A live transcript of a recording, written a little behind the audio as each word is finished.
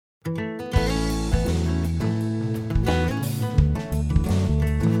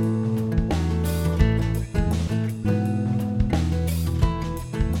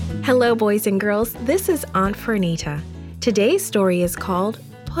Hello, boys and girls. This is Aunt Fernita. Today's story is called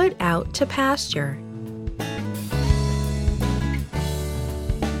Put Out to Pasture.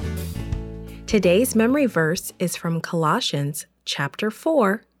 Today's memory verse is from Colossians chapter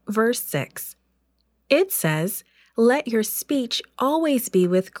 4, verse 6. It says, "Let your speech always be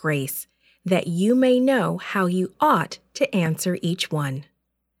with grace, that you may know how you ought to answer each one."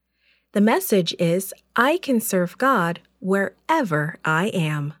 The message is, I can serve God wherever I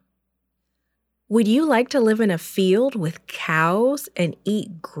am. Would you like to live in a field with cows and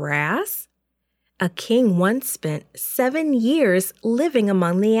eat grass? A king once spent 7 years living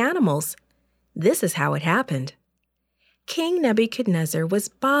among the animals. This is how it happened. King Nebuchadnezzar was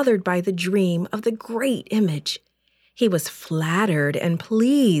bothered by the dream of the great image. He was flattered and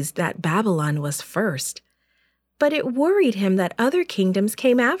pleased that Babylon was first. But it worried him that other kingdoms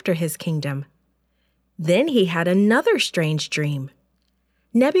came after his kingdom. Then he had another strange dream.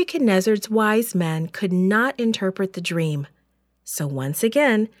 Nebuchadnezzar's wise men could not interpret the dream. So once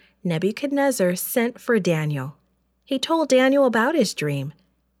again, Nebuchadnezzar sent for Daniel. He told Daniel about his dream.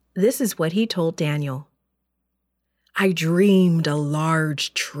 This is what he told Daniel. "I dreamed a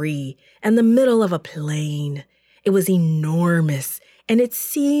large tree in the middle of a plain. It was enormous, and it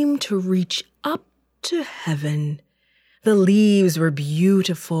seemed to reach up to heaven. The leaves were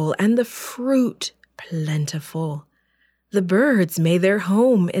beautiful, and the fruit plentiful. The birds made their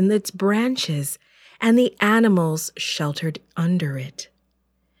home in its branches, and the animals sheltered under it.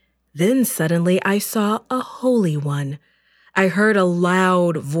 Then suddenly I saw a holy one. I heard a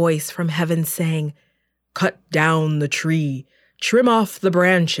loud voice from heaven saying, 'Cut down the tree, trim off the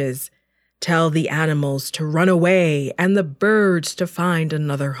branches, tell the animals to run away and the birds to find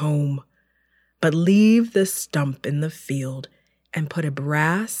another home. But leave the stump in the field and put a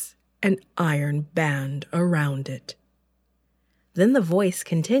brass and iron band around it.' Then the voice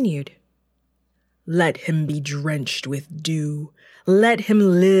continued, 'Let him be drenched with dew. Let him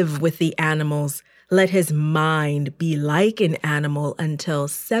live with the animals. Let his mind be like an animal until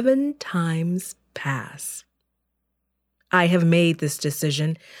 7 times pass. I have made this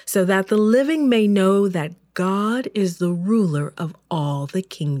decision so that the living may know that God is the ruler of all the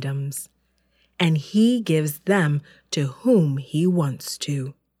kingdoms, and he gives them to whom he wants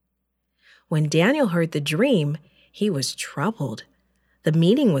to.' When Daniel heard the dream, he was troubled. The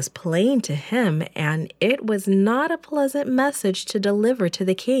meaning was plain to him, and it was not a pleasant message to deliver to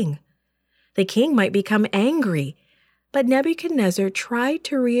the king. The king might become angry, but Nebuchadnezzar tried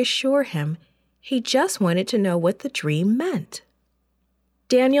to reassure him. He just wanted to know what the dream meant.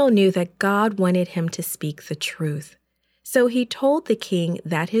 Daniel knew that God wanted him to speak the truth, so he told the king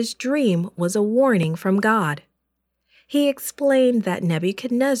that his dream was a warning from God. He explained that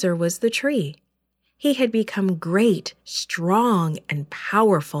Nebuchadnezzar was the tree. He had become great, strong, and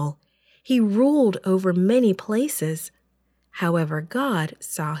powerful. He ruled over many places. However, God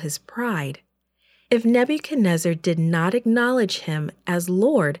saw his pride. If Nebuchadnezzar did not acknowledge him as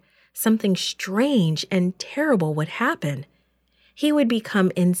Lord, something strange and terrible would happen. He would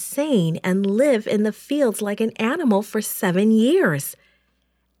become insane and live in the fields like an animal for 7 years.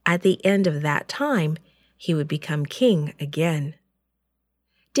 At the end of that time, he would become king again.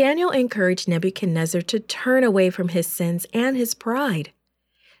 Daniel encouraged Nebuchadnezzar to turn away from his sins and his pride.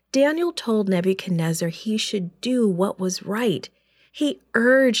 Daniel told Nebuchadnezzar he should do what was right. He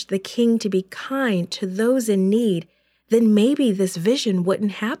urged the king to be kind to those in need. Then maybe this vision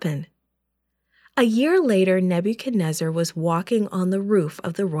wouldn't happen. A year later, Nebuchadnezzar was walking on the roof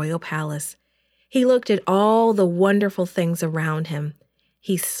of the royal palace. He looked at all the wonderful things around him.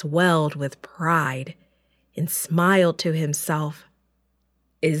 He swelled with pride and smiled to himself.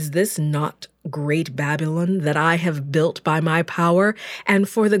 "Is this not great Babylon that I have built by my power and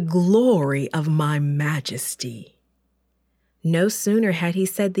for the glory of my majesty?" No sooner had he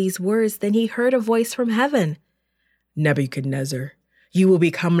said these words than he heard a voice from heaven. "Nebuchadnezzar, you will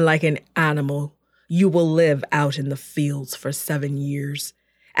become like an animal. You will live out in the fields for 7 years.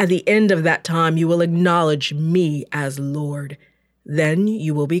 At the end of that time, you will acknowledge me as Lord. Then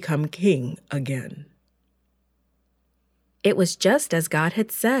you will become king again." It was just as God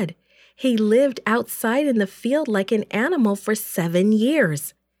had said. He lived outside in the field like an animal for 7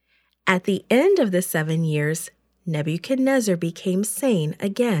 years. At the end of the 7 years, Nebuchadnezzar became sane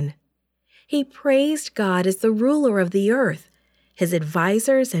again. He praised God as the ruler of the earth. His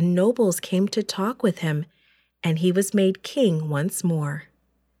advisors and nobles came to talk with him, and he was made king once more.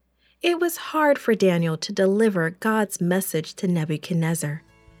 It was hard for Daniel to deliver God's message to Nebuchadnezzar,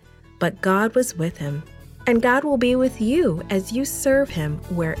 but God was with him, and God will be with you as you serve him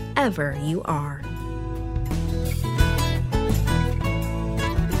wherever you are.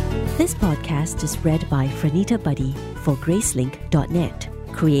 This podcast is read by Franita Buddy for Gracelink.net.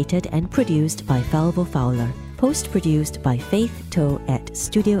 Created and produced by Falvo Fowler. Post-produced by Faith Toe at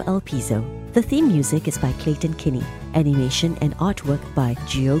Studio El Piso. The theme music is by Clayton Kinney. Animation and artwork by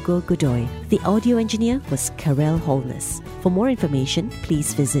Giogo Godoy. The audio engineer was Karel Holness. For more information,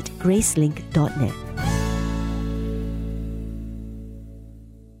 please visit Gracelink.net.